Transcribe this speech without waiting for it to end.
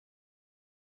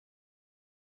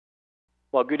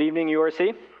Well, good evening,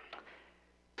 URC.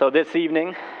 So this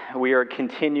evening, we are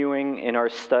continuing in our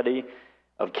study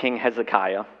of King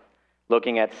Hezekiah,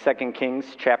 looking at 2 Kings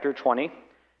chapter 20,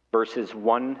 verses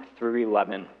 1 through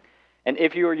 11. And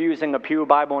if you are using a Pew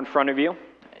Bible in front of you,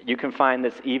 you can find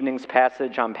this evening's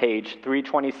passage on page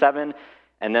 327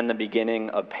 and then the beginning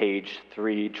of page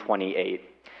 328.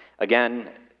 Again,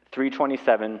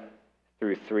 327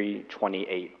 through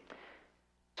 328.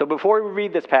 So before we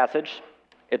read this passage,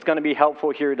 it's going to be helpful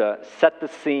here to set the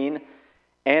scene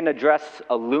and address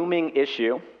a looming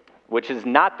issue, which is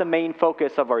not the main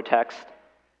focus of our text,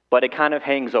 but it kind of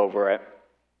hangs over it.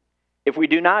 If we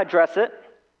do not address it,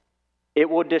 it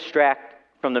will distract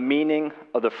from the meaning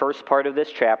of the first part of this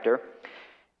chapter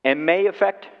and may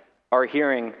affect our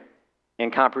hearing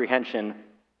and comprehension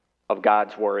of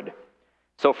God's word.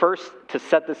 So first, to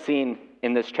set the scene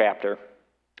in this chapter.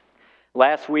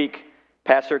 Last week,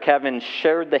 Pastor Kevin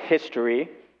shared the history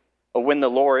of when the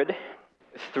Lord,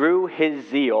 through his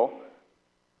zeal,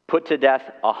 put to death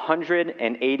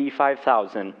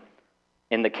 185,000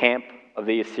 in the camp of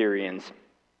the Assyrians,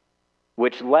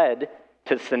 which led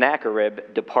to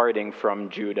Sennacherib departing from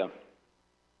Judah.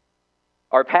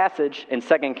 Our passage in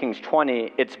 2 Kings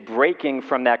 20, it's breaking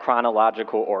from that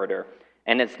chronological order,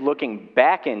 and it's looking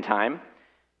back in time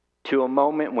to a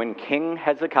moment when King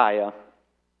Hezekiah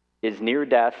is near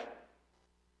death,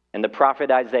 and the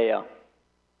prophet Isaiah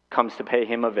comes to pay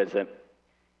him a visit.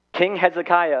 King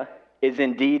Hezekiah is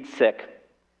indeed sick,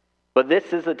 but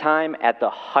this is a time at the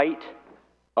height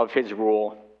of his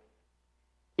rule.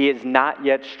 He has not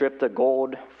yet stripped the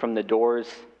gold from the doors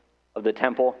of the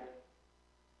temple.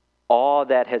 All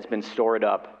that has been stored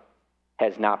up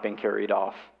has not been carried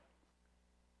off.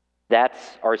 That's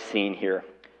our scene here.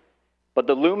 But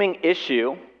the looming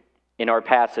issue in our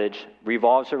passage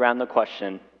revolves around the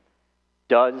question,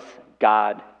 does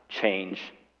God change?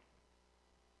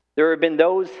 There have been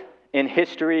those in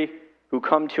history who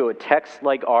come to a text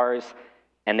like ours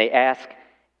and they ask,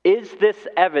 is this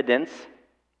evidence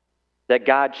that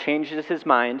God changes his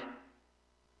mind,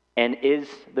 and is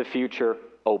the future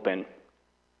open?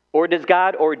 Or does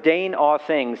God ordain all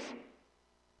things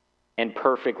and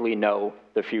perfectly know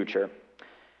the future?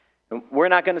 And we're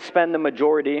not going to spend the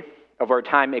majority of our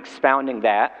time expounding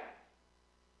that.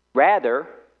 Rather,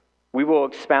 we will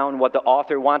expound what the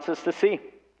author wants us to see.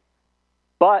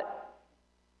 But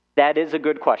that is a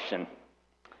good question.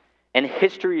 And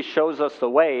history shows us the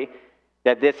way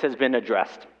that this has been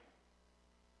addressed.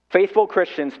 Faithful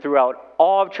Christians throughout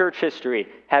all of church history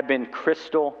have been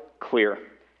crystal clear.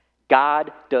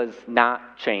 God does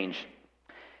not change.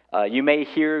 You may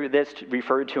hear this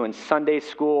referred to in Sunday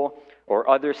school or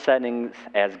other settings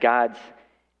as God's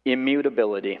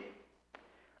immutability.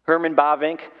 Herman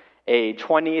Bavinck, a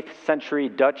 20th century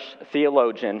Dutch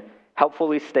theologian,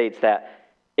 helpfully states that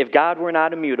if God were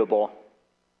not immutable,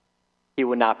 he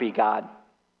would not be God.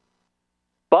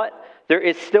 But there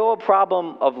is still a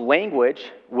problem of language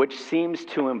which seems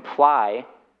to imply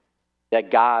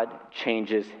that God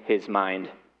changes his mind.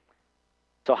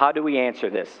 So how do we answer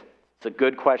this? It's a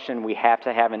good question. We have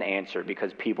to have an answer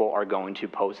because people are going to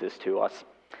pose this to us.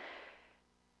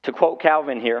 To quote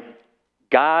Calvin here,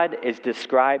 God is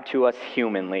described to us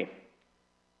humanly.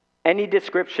 Any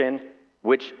description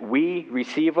which we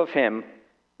receive of him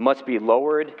must be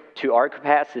lowered to our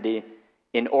capacity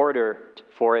in order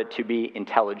for it to be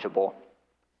intelligible.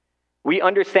 We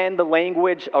understand the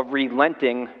language of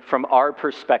relenting from our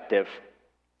perspective,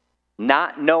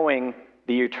 not knowing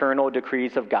the eternal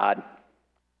decrees of God.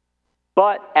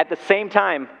 But at the same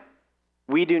time,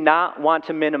 we do not want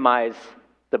to minimize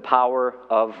the power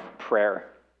of prayer.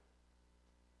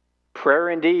 Prayer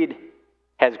indeed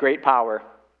has great power.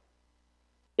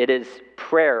 It is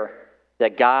prayer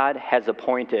that God has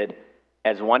appointed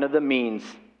as one of the means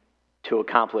to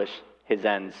accomplish his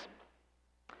ends.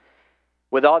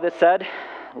 With all this said,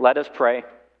 let us pray,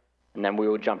 and then we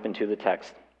will jump into the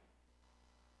text.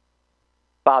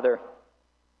 Father,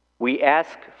 we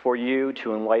ask for you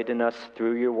to enlighten us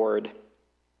through your word.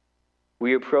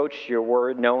 We approach your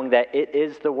word knowing that it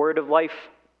is the word of life.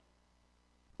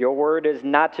 Your word is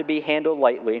not to be handled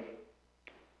lightly,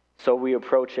 so we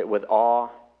approach it with awe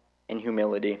and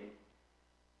humility.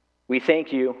 We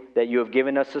thank you that you have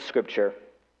given us a scripture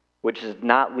which does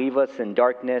not leave us in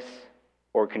darkness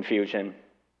or confusion,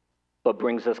 but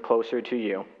brings us closer to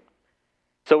you.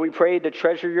 So we pray to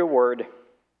treasure your word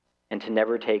and to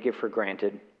never take it for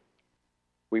granted.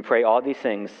 We pray all these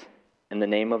things in the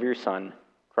name of your Son,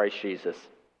 Christ Jesus.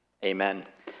 Amen.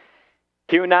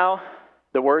 Hear now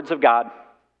the words of God.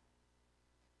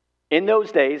 In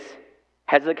those days,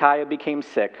 Hezekiah became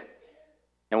sick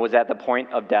and was at the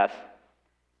point of death.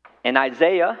 And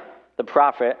Isaiah, the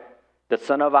prophet, the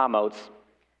son of Amoz,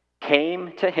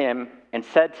 came to him and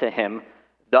said to him,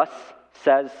 "Thus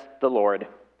says the Lord,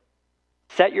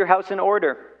 set your house in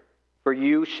order, for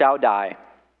you shall die.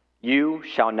 You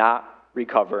shall not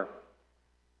recover."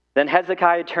 Then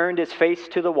Hezekiah turned his face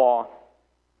to the wall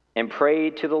and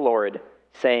prayed to the Lord,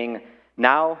 saying,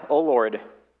 "Now, O Lord,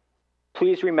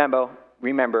 please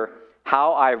remember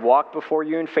how I walked before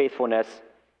you in faithfulness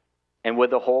and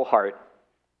with a whole heart,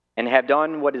 and have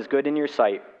done what is good in your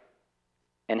sight."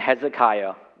 And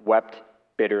Hezekiah wept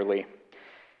bitterly.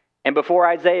 And before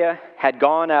Isaiah had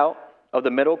gone out of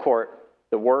the middle court,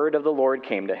 the word of the Lord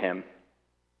came to him.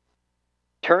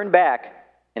 "Turn back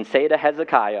and say to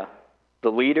Hezekiah,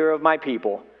 the leader of my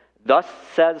people, thus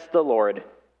says the Lord,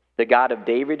 the God of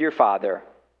David your father,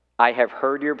 I have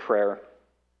heard your prayer.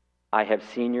 I have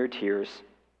seen your tears.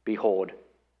 Behold,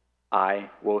 I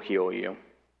will heal you.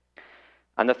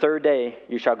 On the third day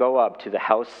you shall go up to the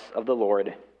house of the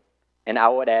Lord, and I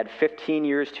will add 15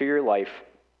 years to your life.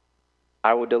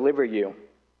 I will deliver you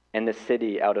and the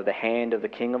city out of the hand of the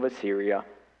king of Assyria,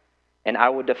 and I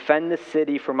will defend the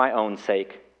city for my own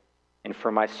sake and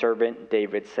for my servant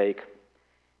David's sake."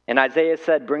 And Isaiah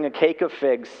said, "Bring a cake of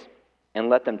figs, and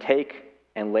let them take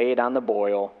and lay it on the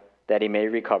boil, that he may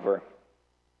recover."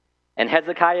 And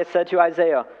Hezekiah said to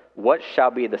Isaiah, "What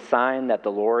shall be the sign that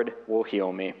the Lord will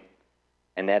heal me,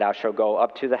 and that I shall go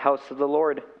up to the house of the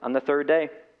Lord on the third day?"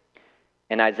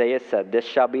 And Isaiah said, "This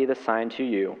shall be the sign to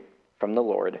you from the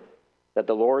Lord, that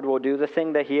the Lord will do the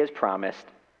thing that he has promised.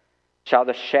 Shall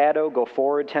the shadow go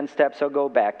forward 10 steps or go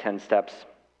back 10 steps?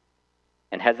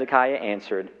 And Hezekiah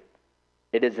answered,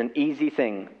 "It is an easy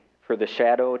thing for the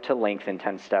shadow to lengthen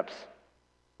 10 steps.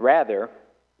 Rather,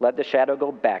 let the shadow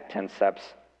go back 10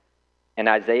 steps. And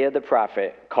Isaiah the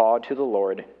prophet called to the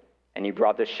Lord, and he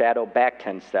brought the shadow back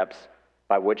 10 steps,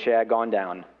 by which it had gone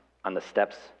down on the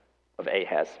steps of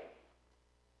Ahaz."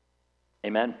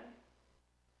 Amen.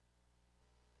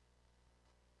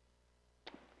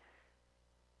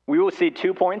 We will see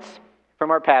 2 points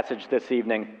from our passage this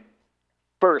evening.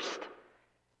 First,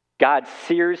 God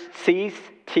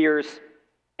sees tears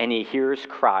and he hears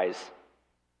cries.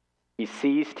 He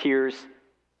sees tears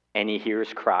and he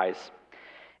hears cries.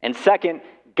 And second,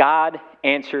 God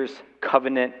answers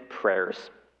covenant prayers.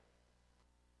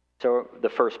 So the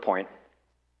first point,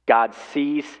 God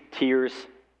sees tears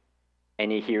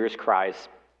and he hears cries.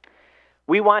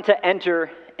 We want to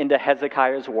enter into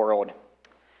Hezekiah's world.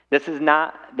 This is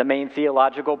not the main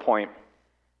theological point,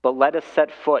 but let us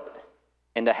set foot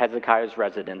into Hezekiah's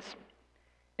residence.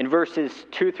 In verses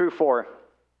 2 through 4,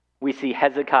 we see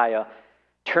Hezekiah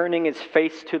turning his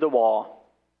face to the wall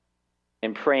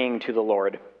and praying to the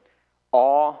Lord,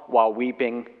 all while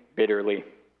weeping bitterly.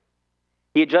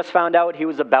 He had just found out he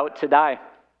was about to die.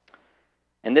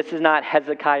 And this is not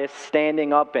Hezekiah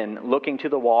standing up and looking to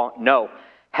the wall. No,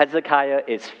 Hezekiah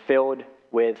is filled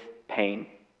with pain.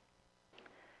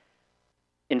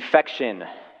 Infection,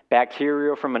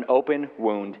 bacteria from an open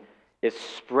wound, is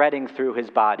spreading through his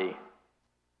body,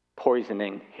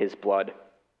 poisoning his blood.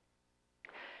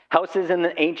 Houses in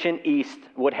the ancient East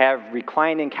would have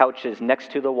reclining couches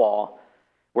next to the wall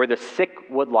where the sick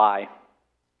would lie.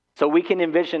 So we can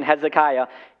envision Hezekiah,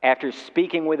 after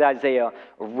speaking with Isaiah,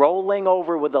 rolling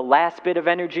over with the last bit of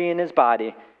energy in his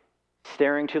body,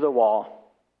 staring to the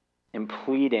wall and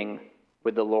pleading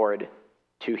with the Lord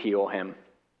to heal him.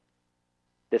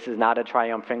 This is not a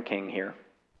triumphant king here.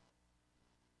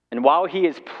 And while he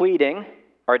is pleading,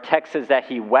 our text says that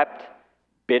he wept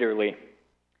bitterly.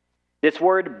 This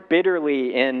word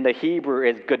bitterly in the Hebrew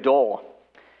is gadol,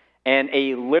 and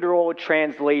a literal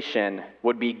translation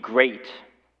would be great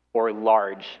or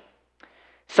large.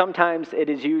 Sometimes it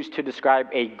is used to describe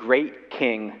a great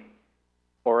king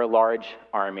or a large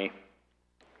army.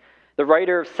 The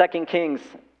writer of 2 Kings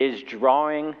is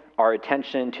drawing our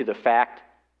attention to the fact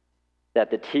that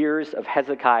the tears of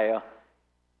Hezekiah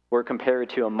were compared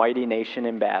to a mighty nation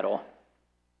in battle.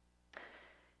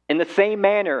 In the same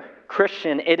manner,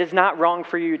 Christian, it is not wrong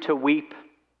for you to weep,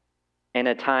 and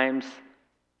at times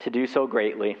to do so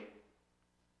greatly.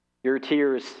 Your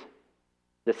tears,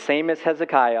 the same as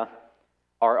Hezekiah,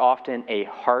 are often a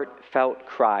heartfelt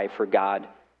cry for God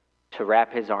to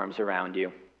wrap his arms around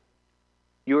you.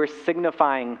 You are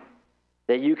signifying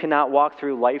that you cannot walk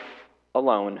through life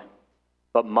alone,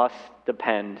 but must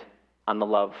depend on the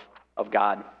love of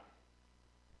God.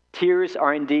 Tears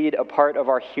are indeed a part of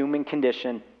our human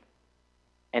condition,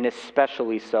 and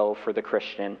especially so for the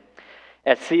Christian.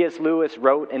 As C.S. Lewis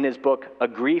wrote in his book, A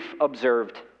Grief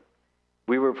Observed,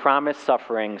 we were promised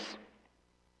sufferings.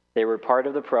 They were part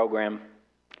of the program.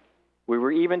 We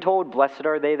were even told, blessed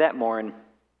are they that mourn.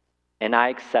 and I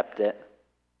accept it.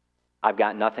 I've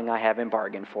got nothing I haven't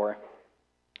bargained for.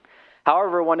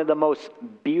 However, one of the most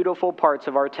beautiful parts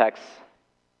of our text,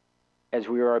 as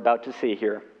we are about to see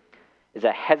here, is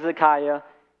that Hezekiah,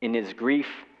 in his grief,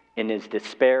 in his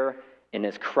despair, in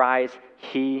his cries,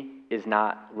 he is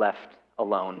not left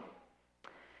alone.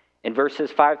 In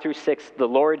verses 5 through 6, the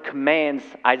Lord commands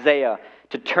Isaiah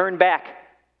to turn back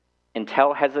and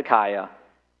tell Hezekiah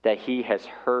that he has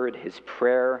heard his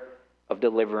prayer of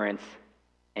deliverance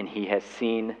and he has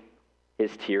seen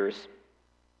his tears.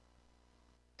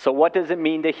 So what does it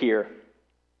mean to hear?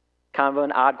 Kind of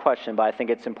an odd question, but I think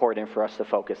it's important for us to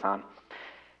focus on.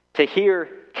 To hear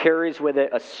carries with it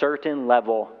a certain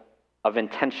level of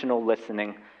intentional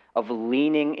listening, of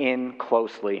leaning in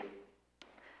closely.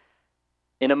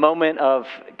 In a moment of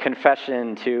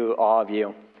confession to all of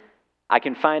you, I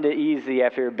can find it easy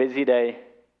after a busy day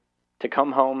to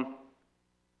come home,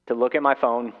 to look at my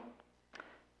phone,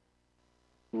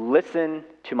 listen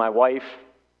to my wife,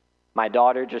 my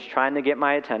daughter just trying to get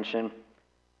my attention,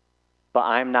 but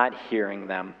I'm not hearing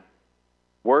them.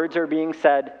 Words are being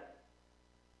said,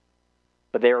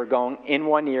 but they are going in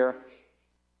one ear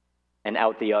and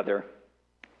out the other.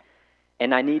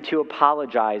 And I need to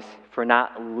apologize for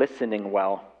not listening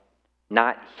well,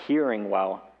 not hearing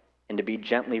well, and to be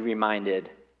gently reminded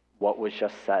what was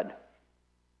just said.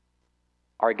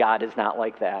 Our God is not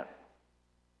like that.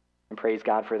 And praise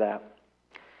God for that.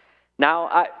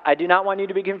 Now, I do not want you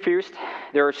to be confused.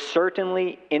 There are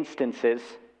certainly instances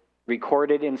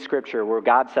recorded in Scripture where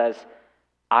God says,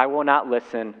 I will not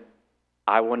listen,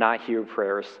 I will not hear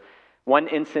prayers. One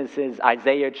instance is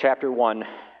Isaiah chapter 1,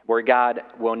 where God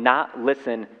will not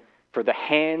listen, for the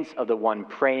hands of the one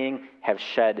praying have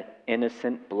shed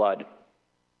innocent blood.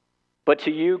 But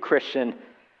to you, Christian,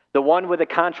 the one with a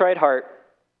contrite heart,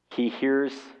 he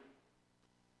hears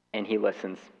and he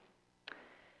listens.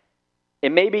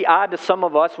 It may be odd to some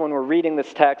of us when we're reading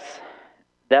this text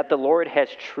that the Lord has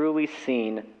truly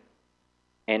seen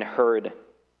and heard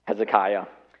Hezekiah.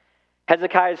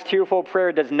 Hezekiah's tearful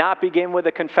prayer does not begin with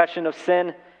a confession of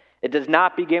sin. It does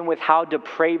not begin with how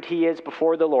depraved he is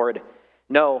before the Lord.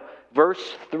 No,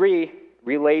 verse 3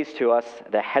 relays to us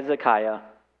that Hezekiah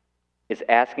is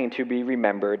asking to be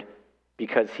remembered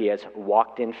because he has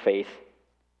walked in faith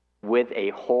with a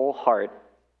whole heart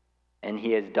and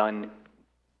he has done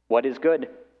what is good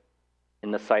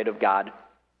in the sight of God.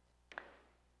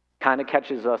 Kind of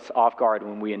catches us off guard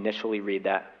when we initially read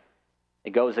that.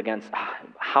 It goes against,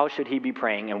 how should he be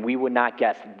praying? And we would not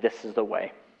guess this is the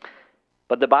way.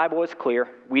 But the Bible is clear.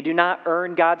 We do not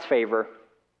earn God's favor,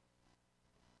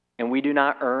 and we do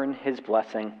not earn his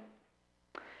blessing.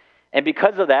 And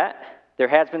because of that, there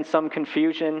has been some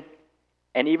confusion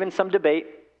and even some debate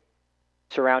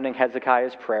surrounding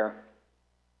Hezekiah's prayer.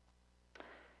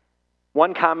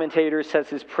 One commentator says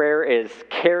his prayer is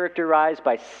characterized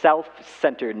by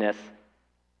self-centeredness,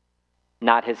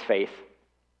 not his faith.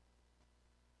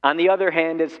 On the other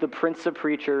hand is the Prince of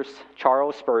Preachers,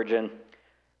 Charles Spurgeon,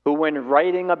 who when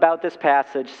writing about this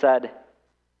passage said,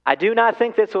 I do not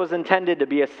think this was intended to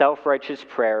be a self-righteous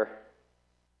prayer,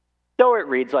 though it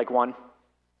reads like one.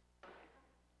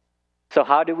 So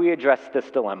how do we address this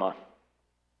dilemma?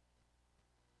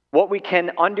 What we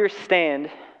can understand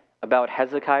about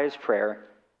Hezekiah's prayer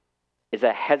is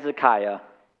that Hezekiah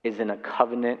is in a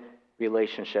covenant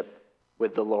relationship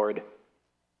with the Lord.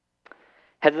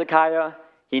 Hezekiah,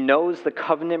 he knows the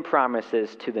covenant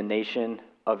promises to the nation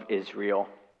of Israel.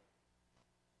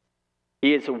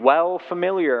 He is well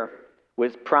familiar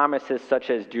with promises such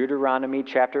as Deuteronomy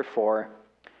chapter 4,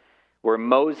 where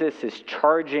Moses is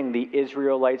charging the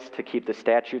Israelites to keep the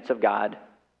statutes of God,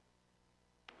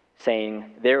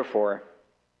 saying, therefore,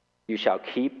 you shall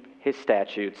keep his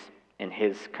statutes and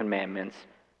his commandments,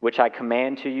 which I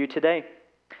command to you today,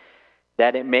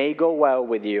 that it may go well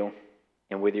with you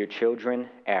and with your children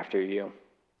after you,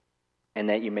 and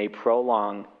that you may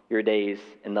prolong your days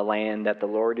in the land that the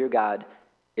Lord your God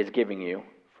is giving you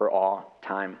for all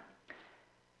time.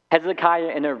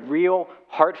 Hezekiah, in a real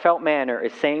heartfelt manner,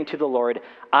 is saying to the Lord,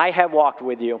 I have walked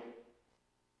with you.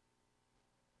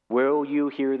 Will you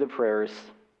hear the prayers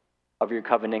of your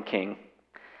covenant king?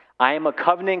 I am a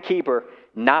covenant keeper,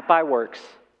 not by works,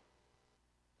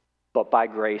 but by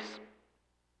grace.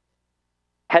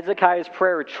 Hezekiah's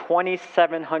prayer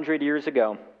 2,700 years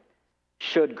ago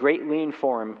should greatly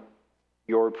inform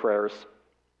your prayers.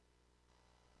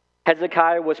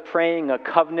 Hezekiah was praying a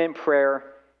covenant prayer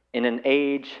in an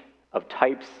age of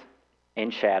types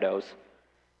and shadows,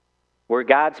 where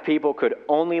God's people could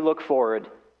only look forward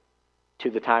to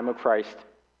the time of Christ.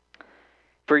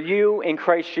 For you in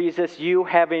Christ Jesus, you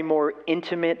have a more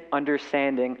intimate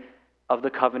understanding of the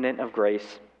covenant of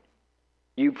grace.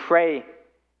 You pray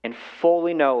and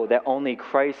fully know that only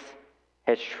Christ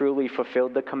has truly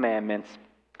fulfilled the commandments.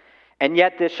 And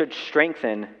yet this should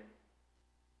strengthen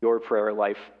your prayer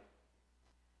life.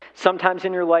 Sometimes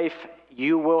in your life,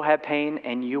 you will have pain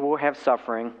and you will have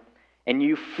suffering, and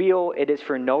you feel it is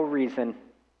for no reason.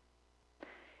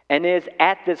 And it is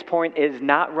at this point, it is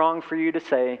not wrong for you to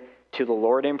say to the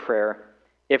Lord in prayer,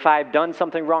 if I have done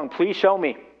something wrong, please show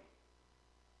me.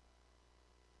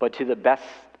 But to the best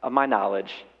of my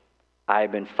knowledge, I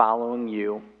have been following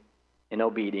you in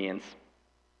obedience.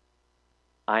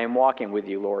 I am walking with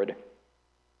you, Lord.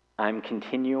 I am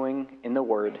continuing in the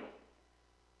word.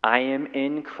 I am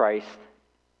in Christ,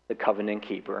 the covenant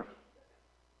keeper.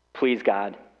 Please,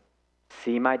 God,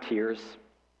 see my tears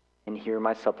and hear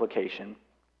my supplication.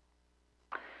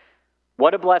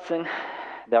 What a blessing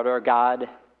that our God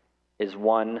is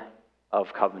one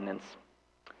of covenants,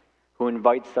 who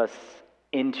invites us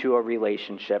into a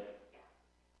relationship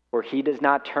where he does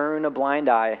not turn a blind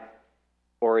eye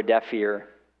or a deaf ear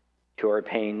to our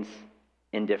pains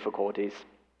and difficulties.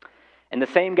 And the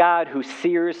same God who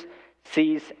sees,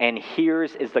 and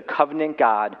hears is the covenant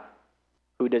God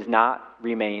who does not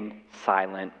remain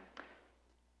silent.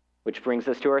 Which brings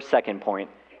us to our second point.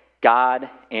 God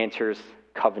answers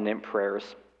covenant prayers.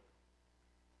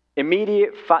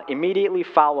 Immediately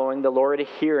following the Lord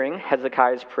hearing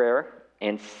Hezekiah's prayer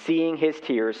and seeing his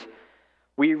tears,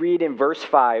 we read in verse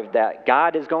 5 that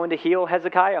God is going to heal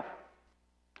Hezekiah.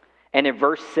 And in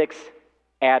verse 6,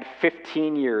 add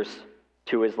 15 years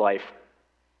to his life.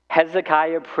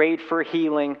 Hezekiah prayed for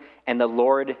healing, and the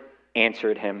Lord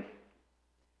answered him.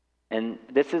 And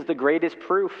this is the greatest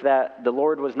proof that the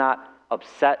Lord was not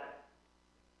upset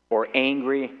or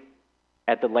angry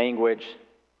at the language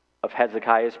of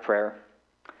Hezekiah's prayer.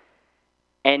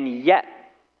 And yet,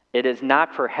 it is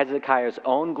not for Hezekiah's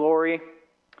own glory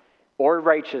or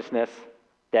righteousness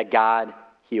that God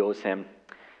heals him,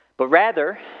 but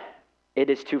rather, it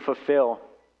is to fulfill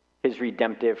his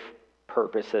redemptive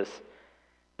purposes.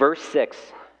 Verse 6,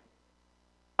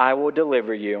 I will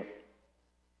deliver you.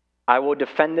 I will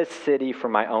defend this city for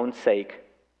my own sake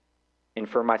and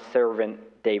for my servant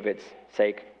David's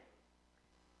sake.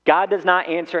 God does not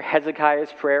answer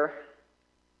Hezekiah's prayer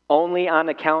only on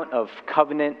account of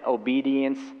covenant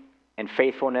obedience and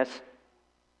faithfulness,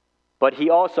 but he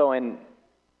also, and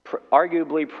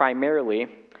arguably primarily,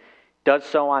 does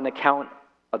so on account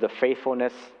of the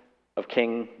faithfulness of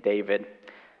King David.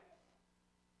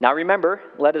 Now remember,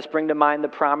 let us bring to mind the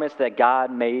promise that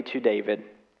God made to David,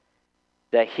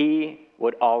 that he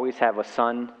would always have a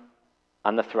son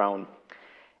on the throne.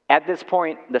 At this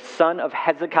point, the son of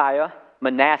Hezekiah,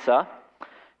 Manasseh,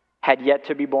 had yet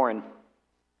to be born.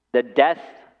 The death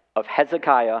of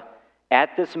Hezekiah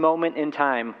at this moment in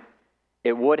time,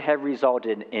 it would have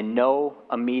resulted in no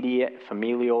immediate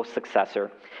familial successor.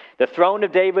 The throne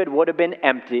of David would have been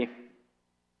empty.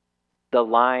 The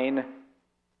line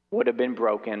would have been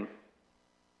broken.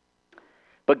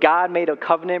 But God made a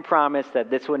covenant promise that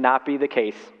this would not be the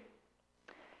case.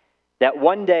 That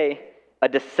one day, a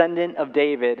descendant of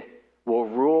David will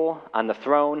rule on the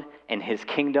throne and his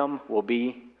kingdom will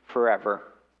be forever.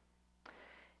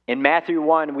 In Matthew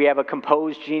 1, we have a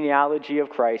composed genealogy of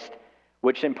Christ,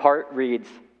 which in part reads,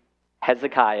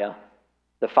 Hezekiah,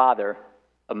 the father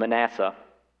of Manasseh.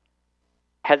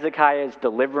 Hezekiah's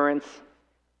deliverance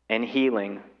and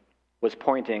healing was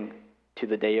pointing to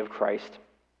the day of Christ.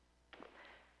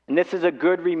 And this is a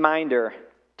good reminder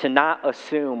to not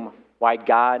assume why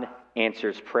God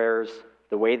answers prayers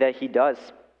the way that he does.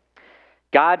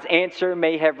 God's answer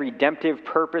may have redemptive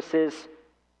purposes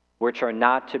which are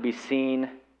not to be seen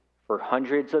for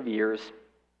hundreds of years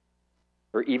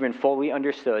or even fully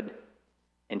understood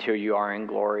until you are in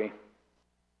glory.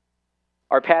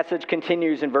 Our passage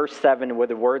continues in verse 7 with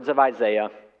the words of Isaiah,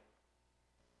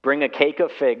 bring a cake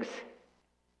of figs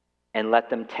and let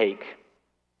them take,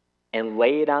 and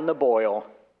lay it on the boil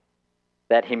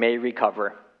that he may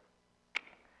recover.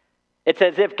 It's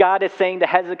as if God is saying to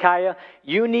Hezekiah,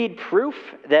 you need proof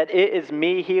that it is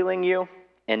me healing you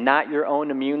and not your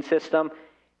own immune system.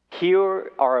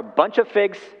 Here are a bunch of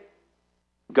figs.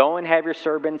 Go and have your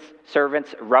servants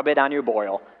rub it on your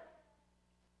boil.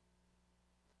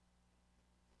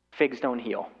 Figs don't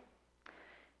heal.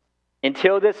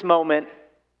 Until this moment,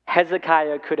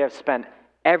 Hezekiah could have spent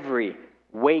every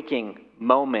waking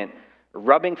moment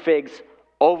rubbing figs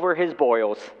over his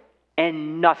boils,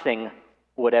 and nothing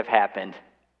would have happened.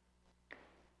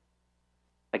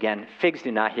 Again, figs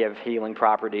do not have healing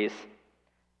properties,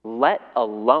 let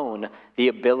alone the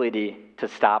ability to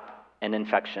stop an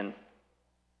infection.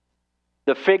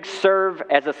 The figs serve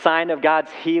as a sign of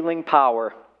God's healing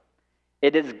power.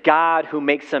 It is God who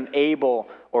makes them able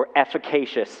or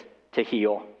efficacious to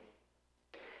heal.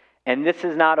 And this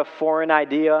is not a foreign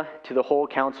idea to the whole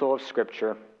counsel of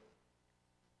Scripture.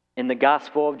 In the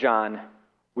Gospel of John,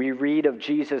 we read of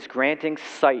Jesus granting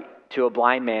sight to a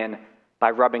blind man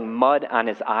by rubbing mud on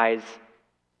his eyes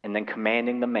and then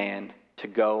commanding the man to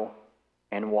go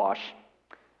and wash.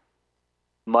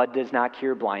 Mud does not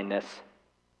cure blindness,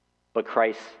 but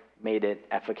Christ made it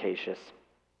efficacious.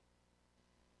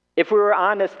 If we were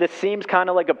honest, this seems kind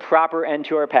of like a proper end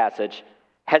to our passage.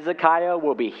 Hezekiah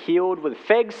will be healed with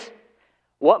figs.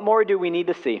 What more do we need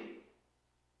to see?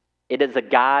 It is a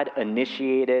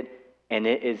God-initiated and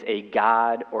it is a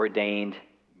God-ordained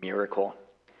miracle.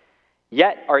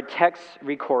 Yet our text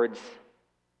records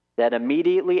that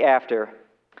immediately after,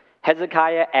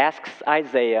 Hezekiah asks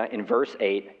Isaiah in verse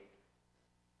 8,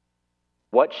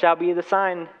 "What shall be the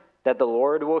sign that the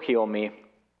Lord will heal me,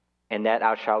 and that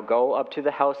I shall go up to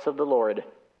the house of the Lord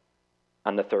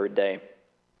on the third day?"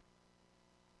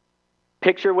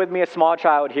 Picture with me a small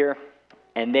child here,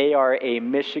 and they are a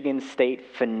Michigan State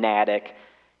fanatic.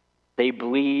 They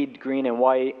bleed green and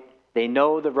white. They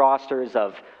know the rosters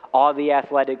of all the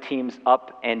athletic teams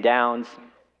up and downs.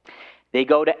 They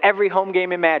go to every home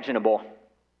game imaginable.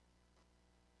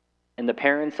 And the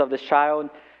parents of this child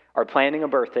are planning a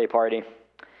birthday party.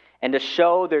 And to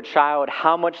show their child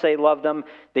how much they love them,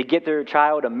 they get their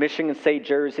child a Michigan State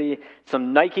jersey,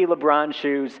 some Nike LeBron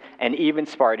shoes, and even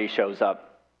Sparty shows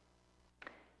up.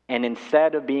 And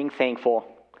instead of being thankful,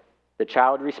 the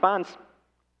child responds,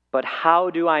 "But how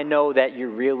do I know that you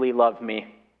really love me?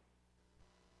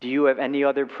 Do you have any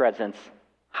other presents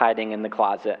hiding in the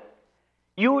closet?"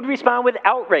 You would respond with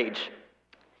outrage.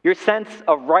 Your sense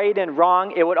of right and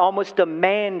wrong, it would almost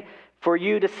demand for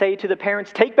you to say to the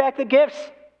parents, "Take back the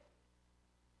gifts,"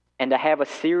 and to have a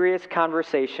serious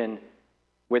conversation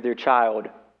with your child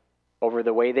over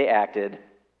the way they acted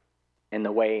and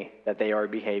the way that they are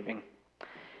behaving.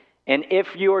 And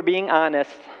if you are being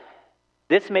honest,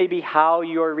 this may be how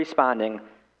you are responding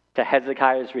to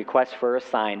Hezekiah's request for a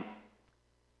sign.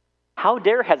 How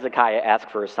dare Hezekiah ask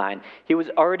for a sign? He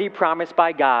was already promised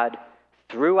by God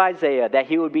through Isaiah that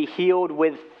he would be healed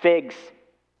with figs.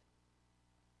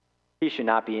 He should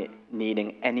not be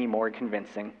needing any more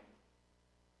convincing.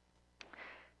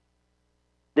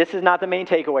 This is not the main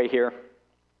takeaway here,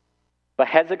 but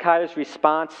Hezekiah's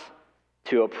response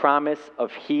to a promise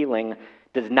of healing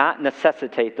does not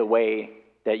necessitate the way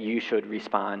that you should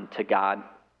respond to God.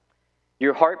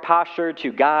 Your heart posture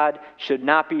to God should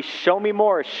not be, "Show me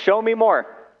more, show me more."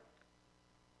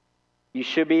 You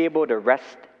should be able to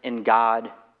rest in God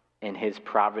and His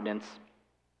providence.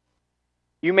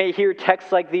 You may hear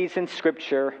texts like these in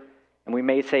Scripture, and we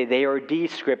may say they are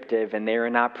descriptive and they are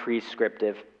not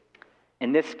prescriptive.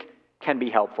 And this can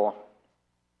be helpful.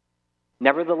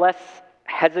 Nevertheless,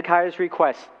 Hezekiah's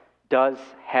request does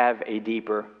have a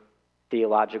deeper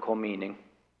theological meaning.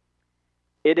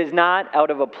 It is not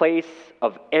out of a place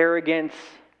of arrogance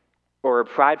or a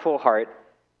prideful heart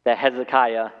that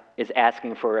Hezekiah is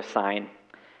asking for a sign.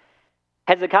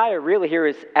 Hezekiah really here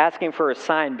is asking for a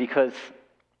sign because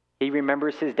he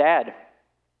remembers his dad.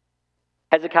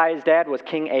 Hezekiah's dad was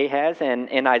King Ahaz, and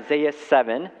in Isaiah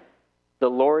 7, the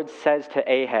Lord says to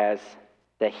Ahaz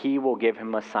that he will give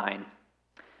him a sign.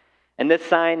 And this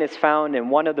sign is found in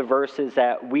one of the verses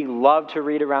that we love to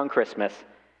read around Christmas,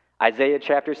 Isaiah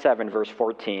chapter 7, verse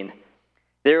 14.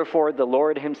 "Therefore the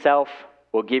Lord himself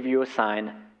will give you a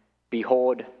sign.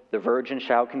 Behold, the virgin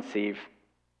shall conceive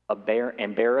and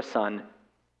bear a son,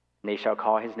 and they shall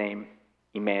call his name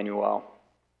Emmanuel."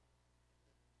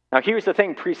 Now here's the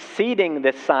thing. Preceding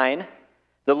this sign,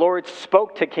 the Lord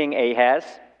spoke to King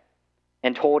Ahaz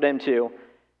and told him to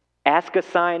ask a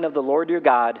sign of the Lord your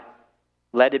God.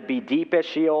 Let it be deep as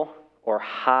Sheol or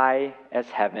high as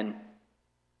heaven.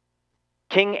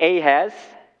 King Ahaz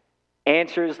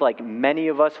answers like many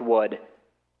of us would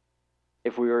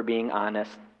if we were being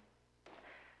honest.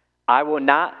 "I will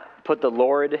not put the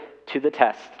Lord to the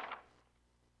test."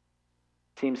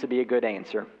 Seems to be a good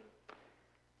answer.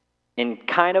 And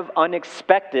kind of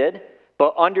unexpected,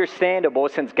 but understandable,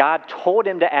 since God told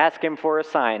him to ask him for a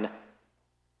sign,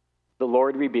 the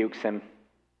Lord rebukes him.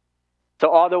 So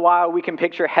all the while we can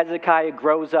picture Hezekiah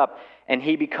grows up and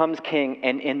he becomes king,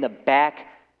 and in the back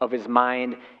of his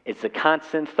mind is the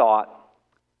constant thought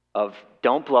of,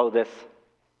 "Don't blow this.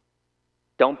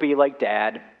 Don't be like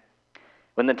Dad.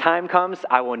 When the time comes,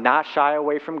 I will not shy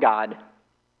away from God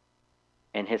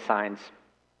and his signs."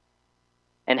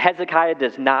 And Hezekiah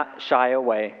does not shy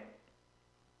away.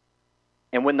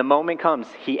 And when the moment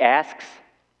comes, he asks,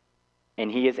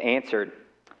 and he is answered.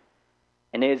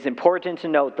 And it is important to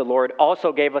note the Lord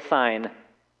also gave a sign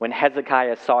when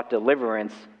Hezekiah sought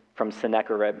deliverance from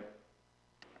Sennacherib.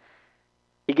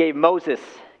 He gave Moses,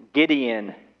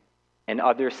 Gideon, and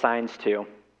other signs too.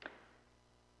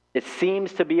 It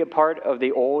seems to be a part of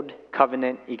the old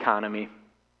covenant economy.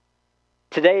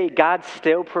 Today, God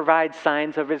still provides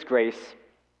signs of his grace.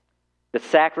 The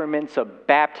sacraments of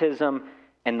baptism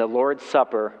and the Lord's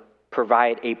Supper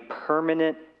provide a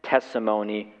permanent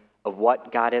testimony of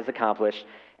what God has accomplished.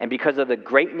 And because of the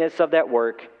greatness of that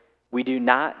work, we do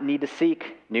not need to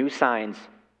seek new signs.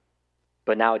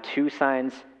 But now 2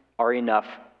 signs are enough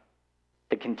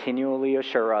to continually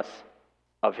assure us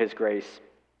of his grace.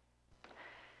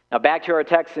 Now back to our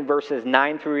text in verses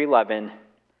 9 through 11,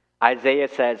 Isaiah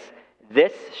says,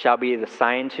 "This shall be the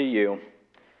sign to you.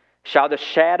 Shall the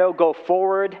shadow go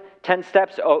forward 10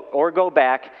 steps or go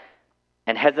back?"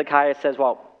 And Hezekiah says,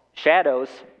 well, shadows,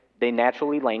 they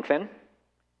naturally lengthen.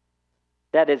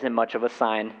 That isn't much of a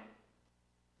sign.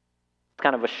 It's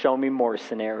kind of a show me more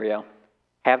scenario.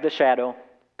 Have the shadow,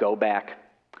 go back.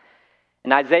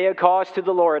 And Isaiah calls to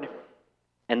the Lord,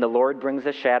 and the Lord brings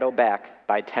the shadow back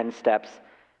by 10 steps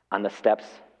on the steps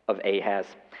of Ahaz.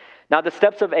 Now, the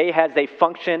steps of Ahaz, they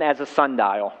function as a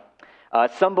sundial.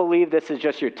 Some believe this is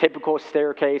just your typical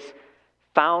staircase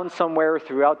found somewhere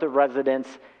throughout the residence,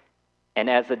 and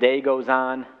as the day goes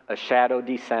on, a shadow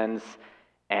descends,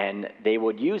 and they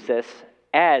would use this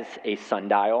as a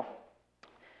sundial.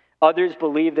 Others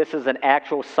believe this is an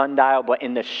actual sundial, but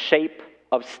in the shape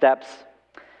of steps.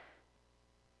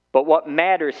 But what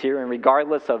matters here, and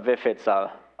regardless of if it's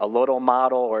a little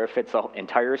model or if it's an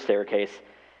entire staircase,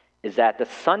 is that the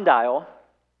sundial,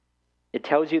 it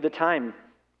tells you the time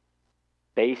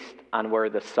based on where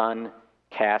the sun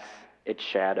casts its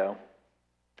shadow.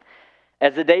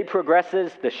 As the day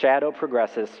progresses, the shadow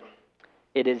progresses.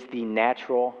 It is the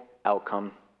natural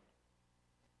outcome.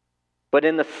 But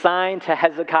in the sign to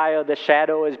Hezekiah, the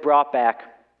shadow is brought back.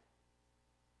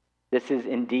 This is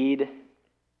indeed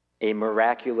a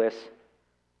miraculous,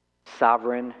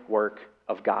 sovereign work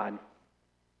of God.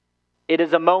 It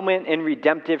is a moment in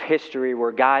redemptive history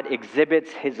where God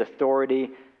exhibits his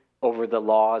authority over the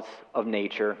laws of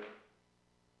nature.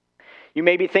 You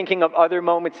may be thinking of other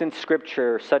moments in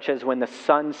Scripture, such as when the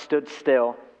sun stood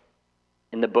still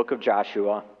in the book of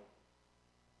Joshua,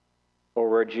 or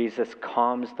where Jesus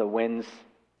calms the winds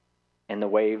and the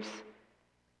waves,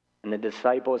 and the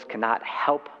disciples cannot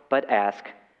help but ask,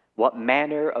 "What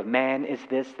manner of man is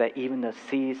this that even the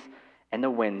seas and the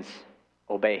winds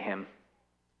obey him?"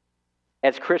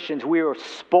 As Christians, we are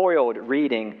spoiled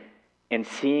reading and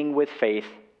seeing with faith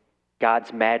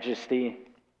God's majesty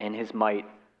and his might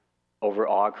over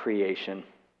all creation.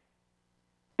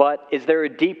 But is there a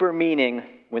deeper meaning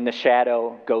when the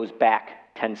shadow goes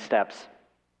back 10 steps?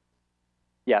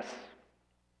 Yes,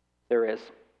 there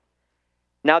is.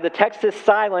 Now, the text is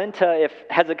silent if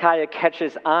Hezekiah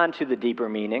catches on to the deeper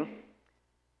meaning.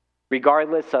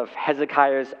 Regardless of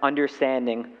Hezekiah's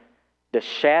understanding, the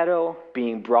shadow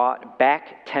being brought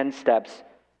back 10 steps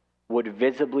would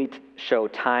visibly show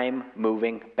time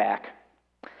moving back.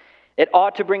 It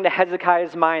ought to bring to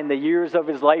Hezekiah's mind the years of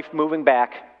his life moving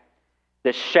back.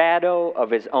 The shadow of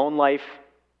his own life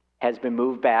has been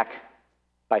moved back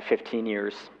by 15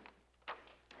 years.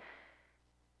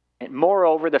 And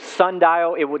moreover, the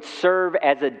sundial, it would serve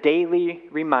as a daily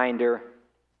reminder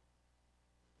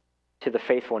to the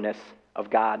faithfulness of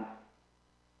God.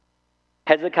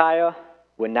 Hezekiah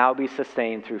would now be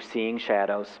sustained through seeing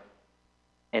shadows,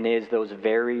 and it is those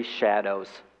very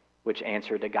shadows which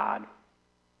answer to God.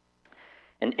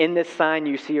 And in this sign,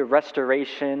 you see a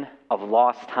restoration of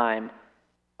lost time,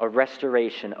 a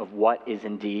restoration of what is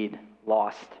indeed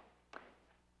lost.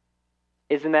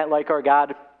 Isn't that like our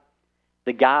God?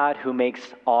 The God who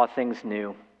makes all things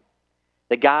new.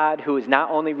 The God who is not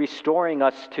only restoring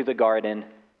us to the garden,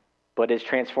 but is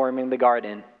transforming the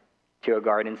garden to a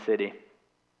garden city.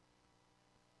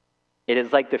 It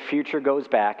is like the future goes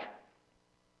back,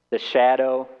 the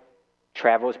shadow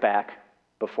travels back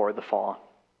before the fall.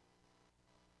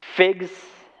 Figs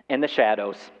and the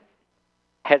shadows.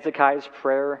 Hezekiah's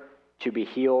prayer to be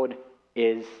healed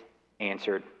is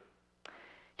answered.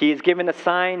 He is given a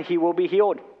sign he will be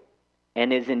healed,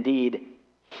 and is indeed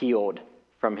healed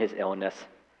from his illness.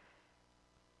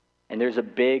 And there's a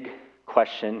big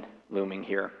question looming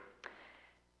here.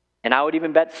 And I would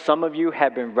even bet some of you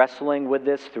have been wrestling with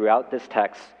this throughout this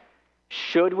text.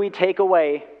 Should we take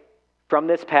away from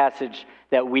this passage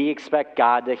that we expect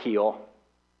God to heal?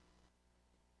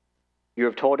 You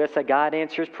have told us that God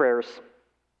answers prayers,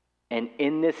 and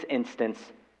in this instance,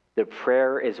 the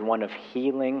prayer is one of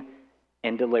healing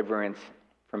and deliverance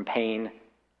from pain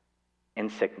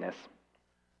and sickness.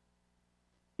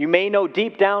 You may know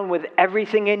deep down with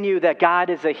everything in you that God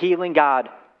is a healing God,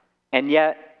 and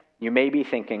yet you may be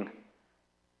thinking,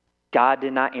 God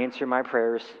did not answer my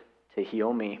prayers to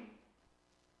heal me.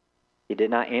 He did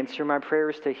not answer my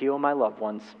prayers to heal my loved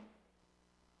ones.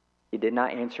 He did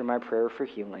not answer my prayer for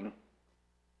healing.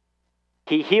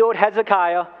 He healed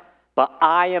Hezekiah, but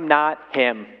I am not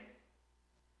him.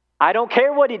 I don't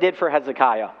care what he did for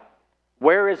Hezekiah.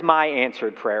 Where is my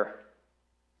answered prayer?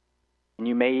 And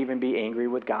you may even be angry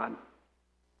with God.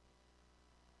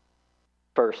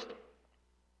 First,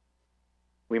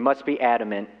 we must be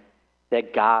adamant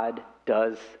that God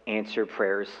does answer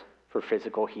prayers for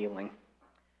physical healing.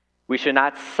 We should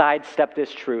not sidestep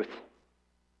this truth.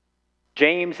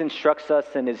 James instructs us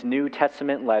in his New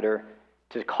Testament letter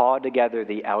to call together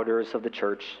the elders of the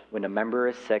church when a member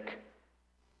is sick,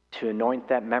 to anoint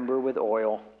that member with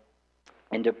oil,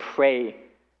 and to pray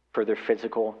for their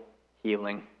physical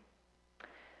healing.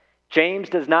 James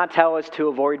does not tell us to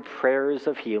avoid prayers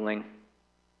of healing,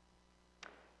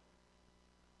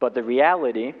 but the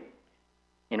reality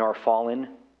in our fallen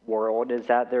world is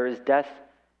that there is death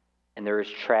and there is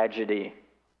tragedy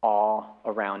all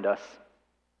around us.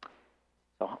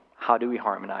 So how do we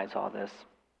harmonize all this?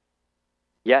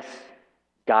 Yes,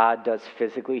 God does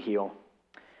physically heal,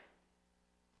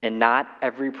 and not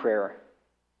every prayer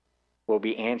will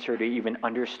be answered or even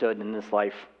understood in this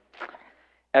life.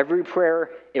 Every prayer,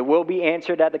 it will be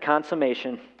answered at the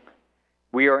consummation.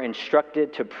 We are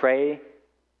instructed to pray,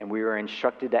 and we are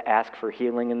instructed to ask for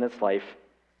healing in this life.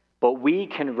 But we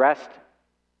can rest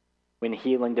when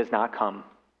healing does not come.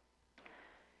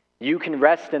 You can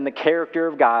rest in the character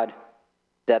of God,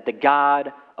 that the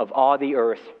God of all the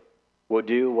earth will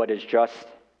do what is just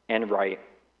and right.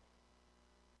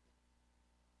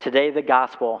 Today, the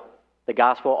gospel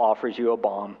offers you a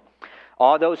balm.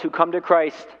 All those who come to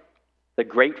Christ, the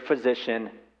great physician,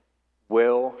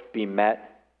 will be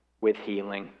met with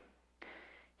healing.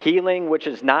 Healing which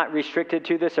is not restricted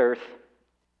to this earth,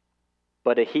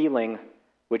 but a healing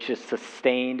which is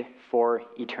sustained for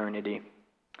eternity.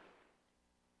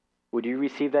 Would you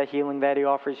receive that healing that he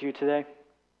offers you today?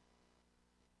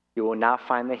 You will not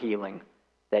find the healing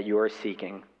that you are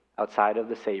seeking outside of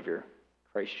the Savior,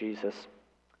 Christ Jesus.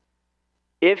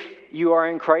 If you are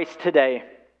in Christ today,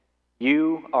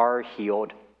 you are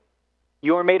healed.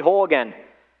 You are made whole again.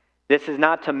 This is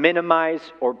not to minimize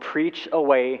or preach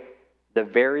away the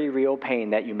very real pain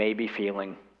that you may be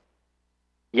feeling.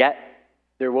 Yet,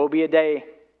 there will be a day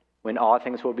when all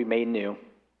things will be made new.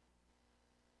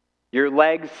 Your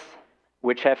legs,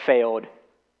 which have failed,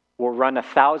 will run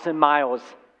 1,000 miles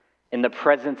in the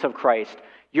presence of Christ.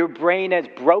 Your brain, as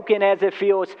broken as it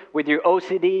feels with your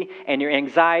OCD and your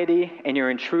anxiety and your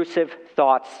intrusive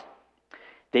thoughts,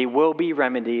 they will be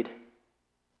remedied.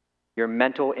 Your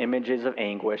mental images of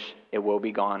anguish, it will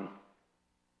be gone.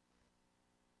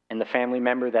 And the family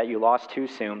member that you lost too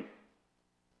soon,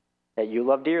 that you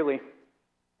love dearly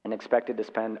and expected to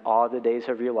spend all the days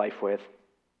of your life with,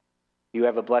 you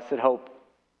have a blessed hope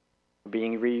of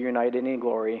being reunited in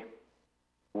glory,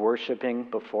 worshiping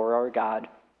before our God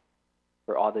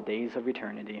for all the days of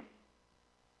eternity,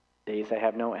 days that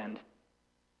have no end.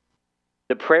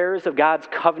 The prayers of God's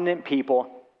covenant people,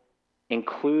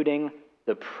 including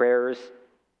the prayers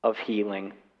of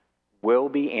healing, will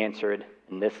be answered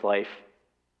in this life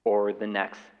or the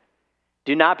next.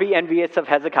 Do not be envious of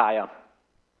Hezekiah.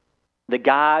 The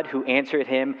God who answered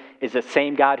him is the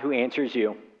same God who answers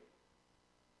you.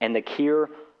 And the cure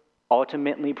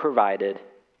ultimately provided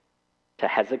to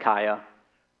Hezekiah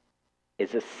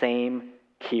is the same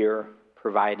cure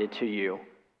provided to you,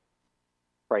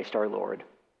 Christ our Lord.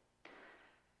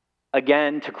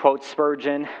 Again, to quote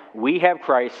Spurgeon, we have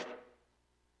Christ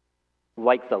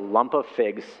like the lump of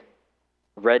figs,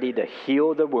 ready to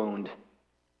heal the wound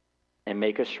and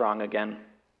make us strong again.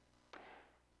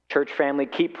 Church family,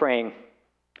 keep praying.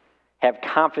 Have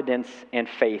confidence and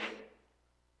faith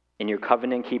in your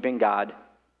covenant-keeping God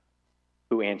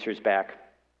who answers back.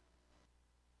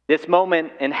 This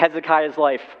moment in Hezekiah's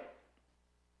life,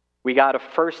 we got a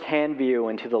first-hand view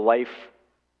into the life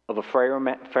of a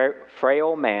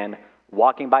frail man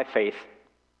walking by faith,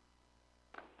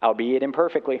 albeit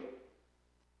imperfectly.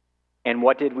 And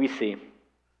what did we see?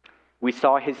 We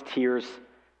saw his tears,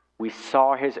 we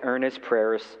saw his earnest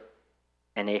prayers,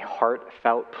 and a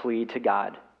heartfelt plea to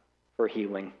God for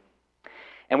healing.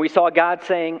 And we saw God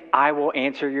saying, I will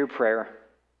answer your prayer.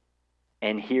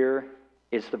 And here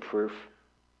is the proof.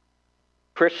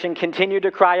 Christian, continue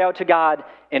to cry out to God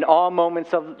in all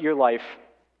moments of your life.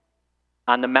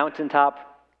 On the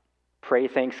mountaintop, pray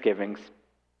thanksgivings.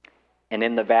 And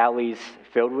in the valleys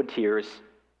filled with tears,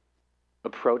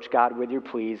 approach God with your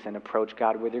pleas and approach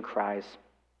God with your cries.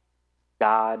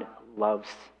 God loves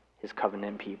his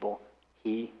covenant people.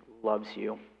 He loves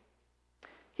you.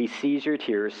 He sees your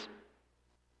tears.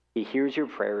 He hears your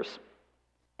prayers.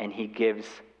 And he gives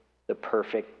the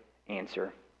perfect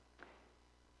answer.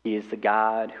 He is the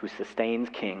God who sustains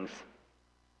kings.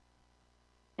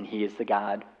 And he is the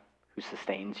God who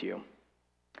sustains you.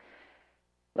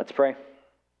 Let's pray.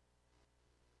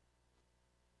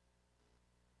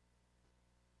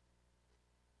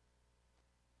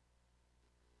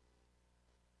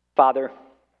 Father,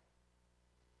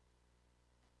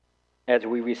 as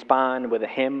we respond with a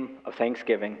hymn of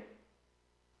thanksgiving,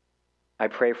 I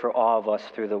pray for all of us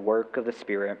through the work of the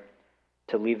Spirit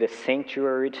to leave this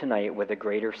sanctuary tonight with a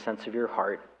greater sense of your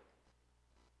heart.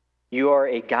 You are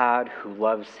a God who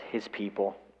loves his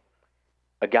people,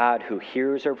 a God who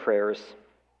hears our prayers,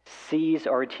 sees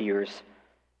our tears,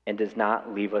 and does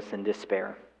not leave us in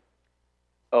despair.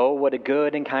 Oh, what a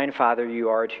good and kind Father you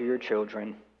are to your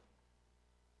children.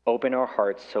 Open our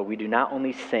hearts so we do not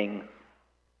only sing,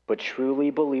 but truly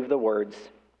believe the words,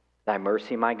 "Thy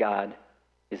mercy, my God,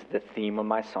 is the theme of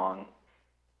my song,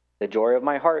 the joy of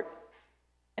my heart,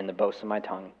 and the boast of my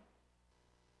tongue."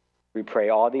 We pray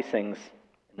all these things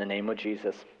in the name of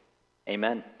Jesus.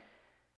 Amen.